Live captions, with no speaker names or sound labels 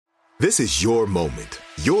This is your moment,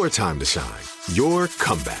 your time to shine, your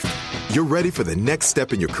comeback. You're ready for the next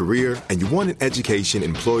step in your career, and you want an education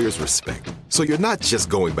employers respect. So you're not just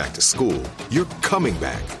going back to school, you're coming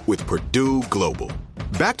back with Purdue Global.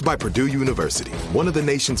 Backed by Purdue University, one of the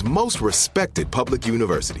nation's most respected public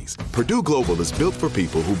universities, Purdue Global is built for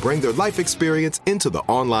people who bring their life experience into the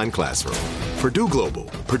online classroom. Purdue Global,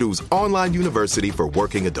 Purdue's online university for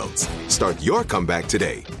working adults. Start your comeback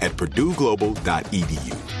today at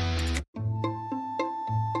purdueglobal.edu.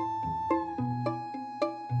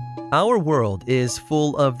 Our world is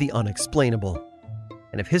full of the unexplainable.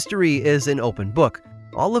 And if history is an open book,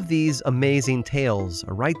 all of these amazing tales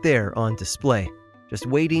are right there on display, just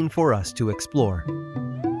waiting for us to explore.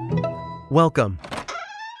 Welcome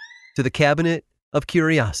to the Cabinet of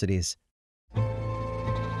Curiosities.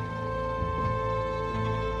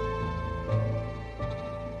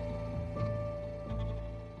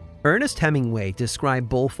 Ernest Hemingway described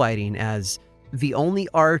bullfighting as the only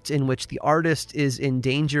art in which the artist is in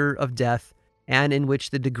danger of death and in which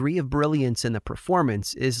the degree of brilliance in the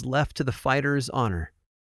performance is left to the fighter's honor.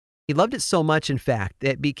 He loved it so much, in fact, that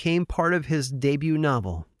it became part of his debut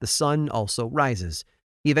novel, The Sun Also Rises.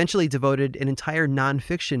 He eventually devoted an entire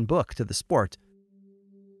nonfiction book to the sport.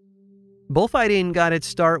 Bullfighting got its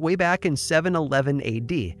start way back in 711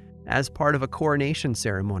 AD as part of a coronation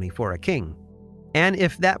ceremony for a king. And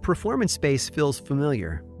if that performance space feels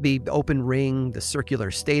familiar, the open ring, the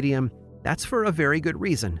circular stadium, that's for a very good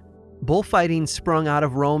reason. Bullfighting sprung out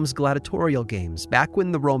of Rome's gladiatorial games back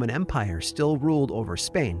when the Roman Empire still ruled over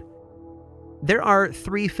Spain. There are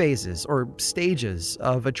 3 phases or stages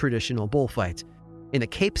of a traditional bullfight. In the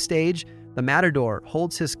cape stage, the matador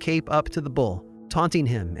holds his cape up to the bull, taunting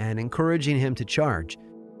him and encouraging him to charge.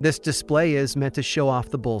 This display is meant to show off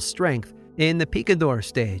the bull's strength. In the picador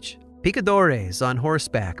stage, picadores on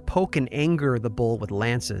horseback poke and anger the bull with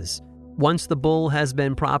lances. Once the bull has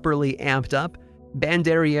been properly amped up,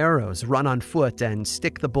 banderilleros run on foot and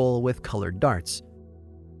stick the bull with colored darts.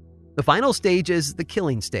 The final stage is the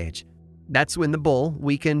killing stage. That's when the bull,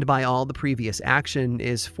 weakened by all the previous action,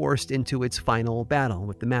 is forced into its final battle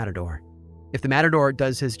with the matador. If the matador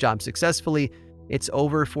does his job successfully, it's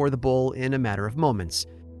over for the bull in a matter of moments,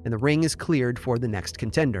 and the ring is cleared for the next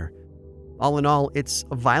contender. All in all, it's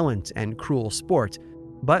a violent and cruel sport,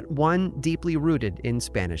 but one deeply rooted in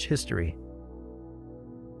Spanish history.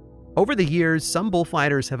 Over the years, some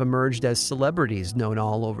bullfighters have emerged as celebrities known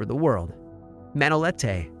all over the world.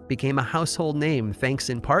 Manolete became a household name thanks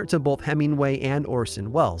in part to both Hemingway and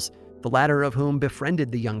Orson Welles, the latter of whom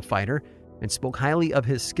befriended the young fighter and spoke highly of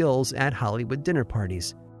his skills at Hollywood dinner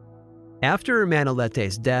parties. After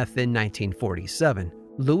Manolete's death in 1947,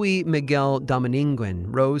 Luis Miguel Dominguín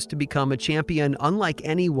rose to become a champion unlike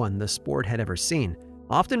anyone the sport had ever seen,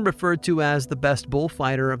 often referred to as the best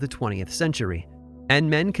bullfighter of the 20th century. And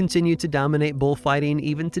men continue to dominate bullfighting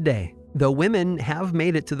even today, though women have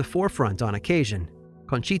made it to the forefront on occasion.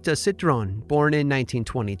 Conchita Citron, born in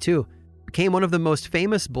 1922, became one of the most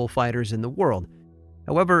famous bullfighters in the world.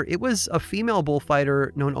 However, it was a female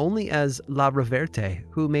bullfighter known only as La Reverte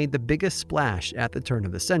who made the biggest splash at the turn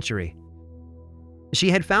of the century. She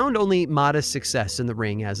had found only modest success in the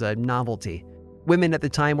ring as a novelty. Women at the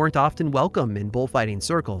time weren't often welcome in bullfighting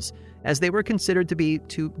circles, as they were considered to be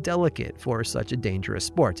too delicate for such a dangerous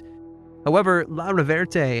sport. However, La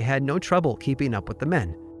Reverte had no trouble keeping up with the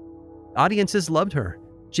men. Audiences loved her.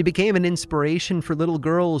 She became an inspiration for little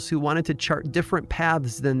girls who wanted to chart different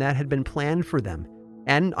paths than that had been planned for them.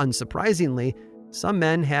 And unsurprisingly, some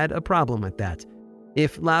men had a problem with that.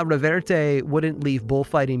 If La Reverte wouldn't leave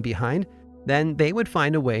bullfighting behind, then they would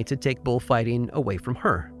find a way to take bullfighting away from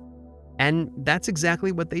her. And that's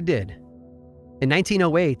exactly what they did. In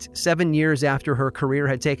 1908, 7 years after her career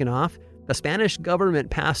had taken off, the Spanish government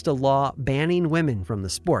passed a law banning women from the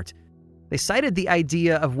sport. They cited the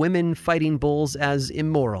idea of women fighting bulls as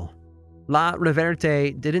immoral. La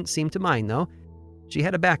Reverte didn't seem to mind, though. She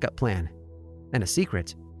had a backup plan, and a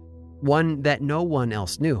secret, one that no one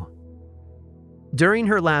else knew. During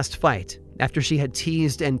her last fight, after she had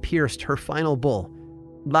teased and pierced her final bull,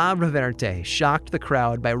 La Reverte shocked the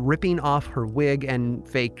crowd by ripping off her wig and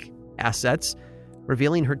fake assets,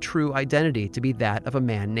 revealing her true identity to be that of a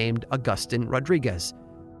man named Agustin Rodriguez.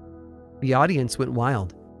 The audience went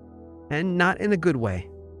wild, and not in a good way.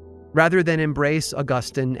 Rather than embrace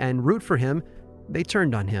Agustin and root for him, they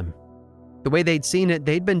turned on him. The way they'd seen it,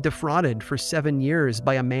 they'd been defrauded for 7 years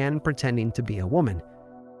by a man pretending to be a woman.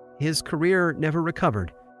 His career never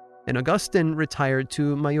recovered, and Agustin retired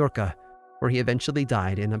to Mallorca, where he eventually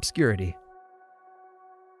died in obscurity.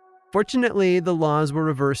 Fortunately, the laws were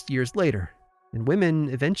reversed years later, and women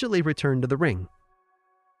eventually returned to the ring.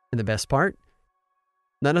 And the best part?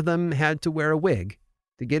 None of them had to wear a wig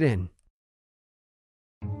to get in.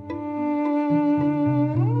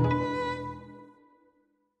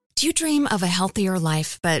 Do you dream of a healthier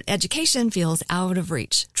life, but education feels out of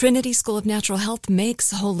reach? Trinity School of Natural Health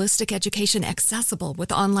makes holistic education accessible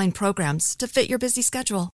with online programs to fit your busy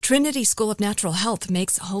schedule. Trinity School of Natural Health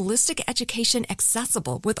makes holistic education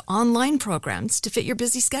accessible with online programs to fit your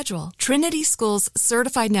busy schedule. Trinity School's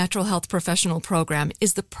Certified Natural Health Professional Program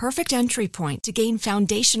is the perfect entry point to gain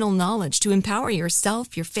foundational knowledge to empower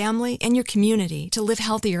yourself, your family, and your community to live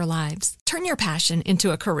healthier lives. Turn your passion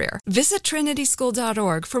into a career. Visit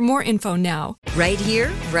trinityschool.org for more info now. Right here,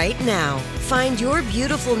 right now. Find your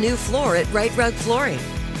beautiful new floor at Right Rug Flooring.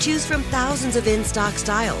 Choose from thousands of in-stock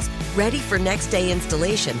styles, ready for next day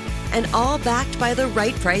installation, and all backed by the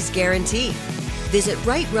right price guarantee. Visit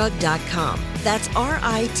rightrug.com. That's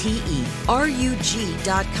RITERUG.com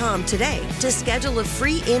today to schedule a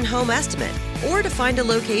free in-home estimate or to find a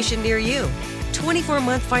location near you.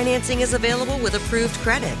 24-month financing is available with approved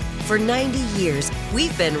credit. For 90 years,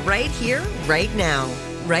 we've been right here, right now.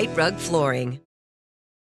 Right Rug Flooring.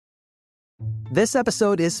 This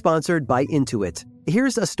episode is sponsored by Intuit.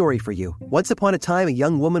 Here's a story for you. Once upon a time, a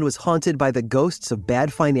young woman was haunted by the ghosts of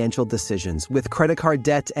bad financial decisions, with credit card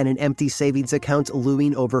debt and an empty savings account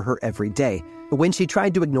looming over her every day. When she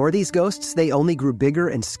tried to ignore these ghosts, they only grew bigger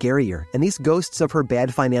and scarier, and these ghosts of her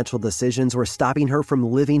bad financial decisions were stopping her from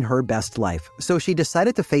living her best life. So she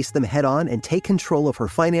decided to face them head on and take control of her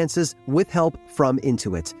finances with help from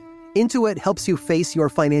Intuit. Intuit helps you face your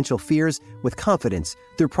financial fears with confidence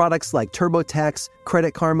through products like TurboTax,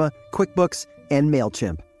 Credit Karma, QuickBooks, and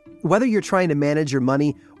MailChimp. Whether you're trying to manage your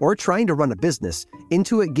money or trying to run a business,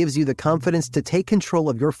 Intuit gives you the confidence to take control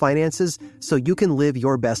of your finances so you can live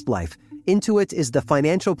your best life. Intuit is the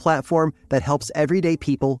financial platform that helps everyday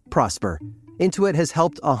people prosper. Intuit has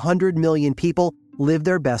helped 100 million people live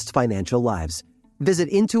their best financial lives. Visit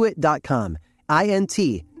Intuit.com,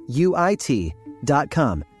 INTUIT.com,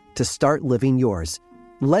 to start living yours.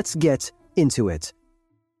 Let's get into it.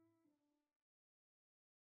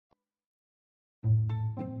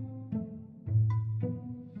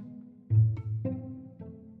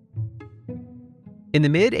 In the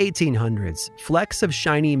mid-1800s, flecks of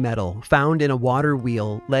shiny metal found in a water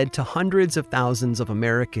wheel led to hundreds of thousands of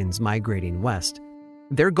Americans migrating west.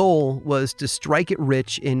 Their goal was to strike it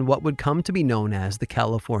rich in what would come to be known as the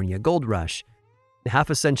California Gold Rush. Half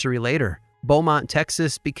a century later, Beaumont,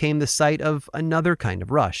 Texas became the site of another kind of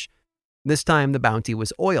rush. This time the bounty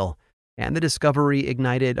was oil, and the discovery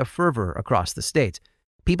ignited a fervor across the state.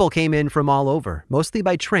 People came in from all over, mostly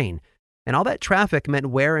by train, and all that traffic meant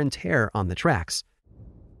wear and tear on the tracks.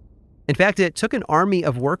 In fact, it took an army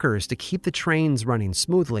of workers to keep the trains running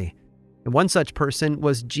smoothly. And one such person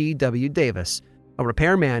was G.W. Davis, a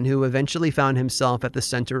repairman who eventually found himself at the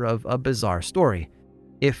center of a bizarre story,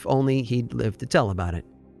 if only he'd lived to tell about it.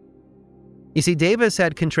 You see, Davis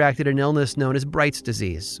had contracted an illness known as Bright's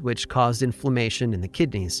disease, which caused inflammation in the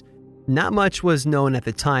kidneys. Not much was known at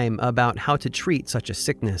the time about how to treat such a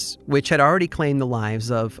sickness, which had already claimed the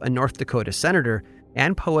lives of a North Dakota senator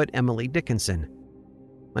and poet Emily Dickinson.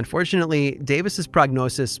 Unfortunately, Davis's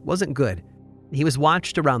prognosis wasn't good. He was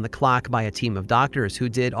watched around the clock by a team of doctors who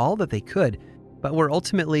did all that they could, but were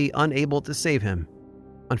ultimately unable to save him.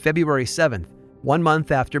 On February 7th, 1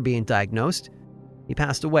 month after being diagnosed, he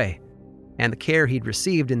passed away, and the care he'd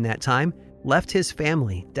received in that time left his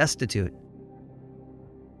family destitute.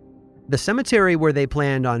 The cemetery where they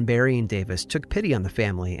planned on burying Davis took pity on the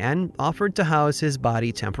family and offered to house his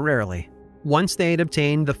body temporarily. Once they'd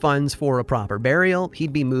obtained the funds for a proper burial,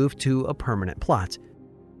 he'd be moved to a permanent plot.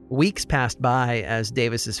 Weeks passed by as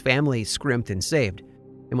Davis's family scrimped and saved,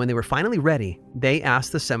 and when they were finally ready, they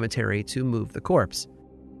asked the cemetery to move the corpse.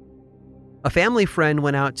 A family friend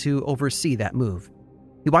went out to oversee that move.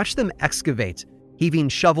 He watched them excavate, heaving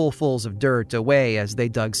shovelfuls of dirt away as they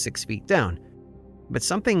dug 6 feet down. But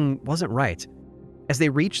something wasn't right. As they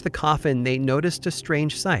reached the coffin, they noticed a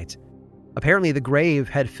strange sight. Apparently, the grave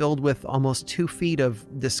had filled with almost 2 feet of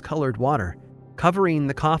discolored water, covering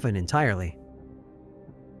the coffin entirely.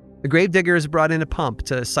 The gravediggers brought in a pump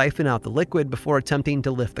to siphon out the liquid before attempting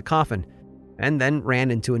to lift the coffin, and then ran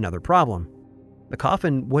into another problem. The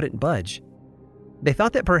coffin wouldn't budge. They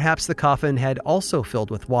thought that perhaps the coffin had also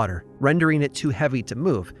filled with water, rendering it too heavy to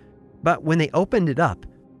move, but when they opened it up,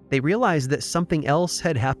 they realized that something else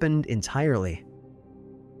had happened entirely.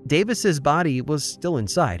 Davis's body was still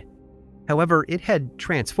inside. However, it had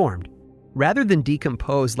transformed. Rather than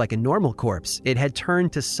decompose like a normal corpse, it had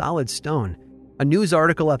turned to solid stone. A news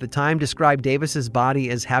article at the time described Davis's body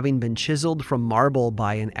as having been chiseled from marble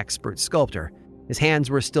by an expert sculptor. His hands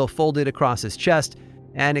were still folded across his chest,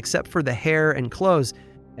 and except for the hair and clothes,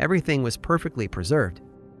 everything was perfectly preserved.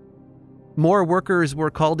 More workers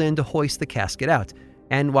were called in to hoist the casket out,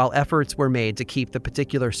 and while efforts were made to keep the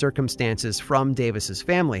particular circumstances from Davis's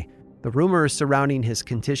family, the rumors surrounding his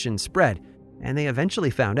condition spread, and they eventually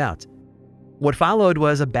found out. What followed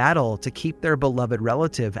was a battle to keep their beloved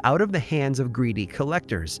relative out of the hands of greedy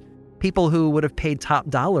collectors, people who would have paid top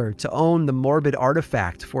dollar to own the morbid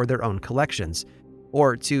artifact for their own collections,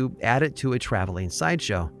 or to add it to a traveling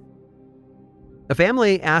sideshow. The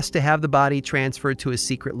family asked to have the body transferred to a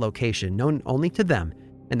secret location known only to them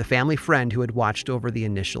and the family friend who had watched over the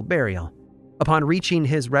initial burial. Upon reaching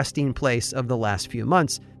his resting place of the last few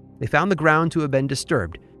months, they found the ground to have been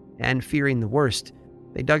disturbed, and fearing the worst,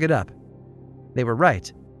 they dug it up. They were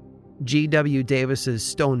right. G.W. Davis's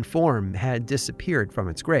stone form had disappeared from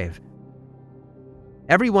its grave.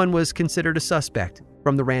 Everyone was considered a suspect,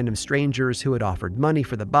 from the random strangers who had offered money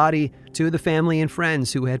for the body to the family and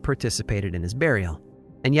friends who had participated in his burial.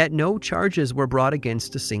 And yet no charges were brought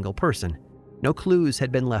against a single person. No clues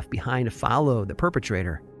had been left behind to follow the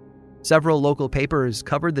perpetrator. Several local papers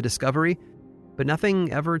covered the discovery, but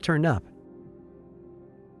nothing ever turned up.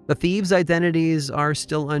 The thieves' identities are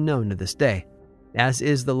still unknown to this day, as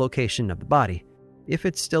is the location of the body, if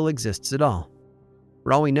it still exists at all.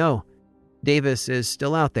 For all we know, Davis is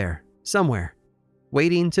still out there, somewhere,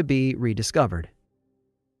 waiting to be rediscovered.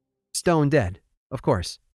 Stone dead, of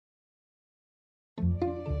course.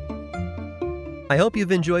 I hope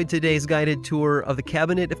you've enjoyed today's guided tour of the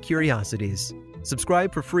Cabinet of Curiosities.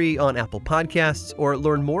 Subscribe for free on Apple Podcasts or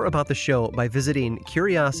learn more about the show by visiting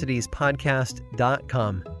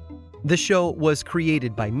curiositiespodcast.com. This show was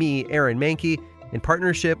created by me, Aaron Mahnke, in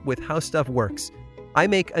partnership with How Stuff Works. I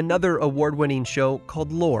make another award-winning show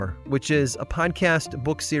called Lore, which is a podcast,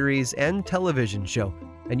 book series, and television show,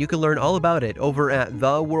 and you can learn all about it over at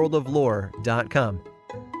theworldoflore.com.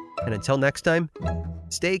 And until next time,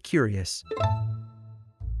 stay curious.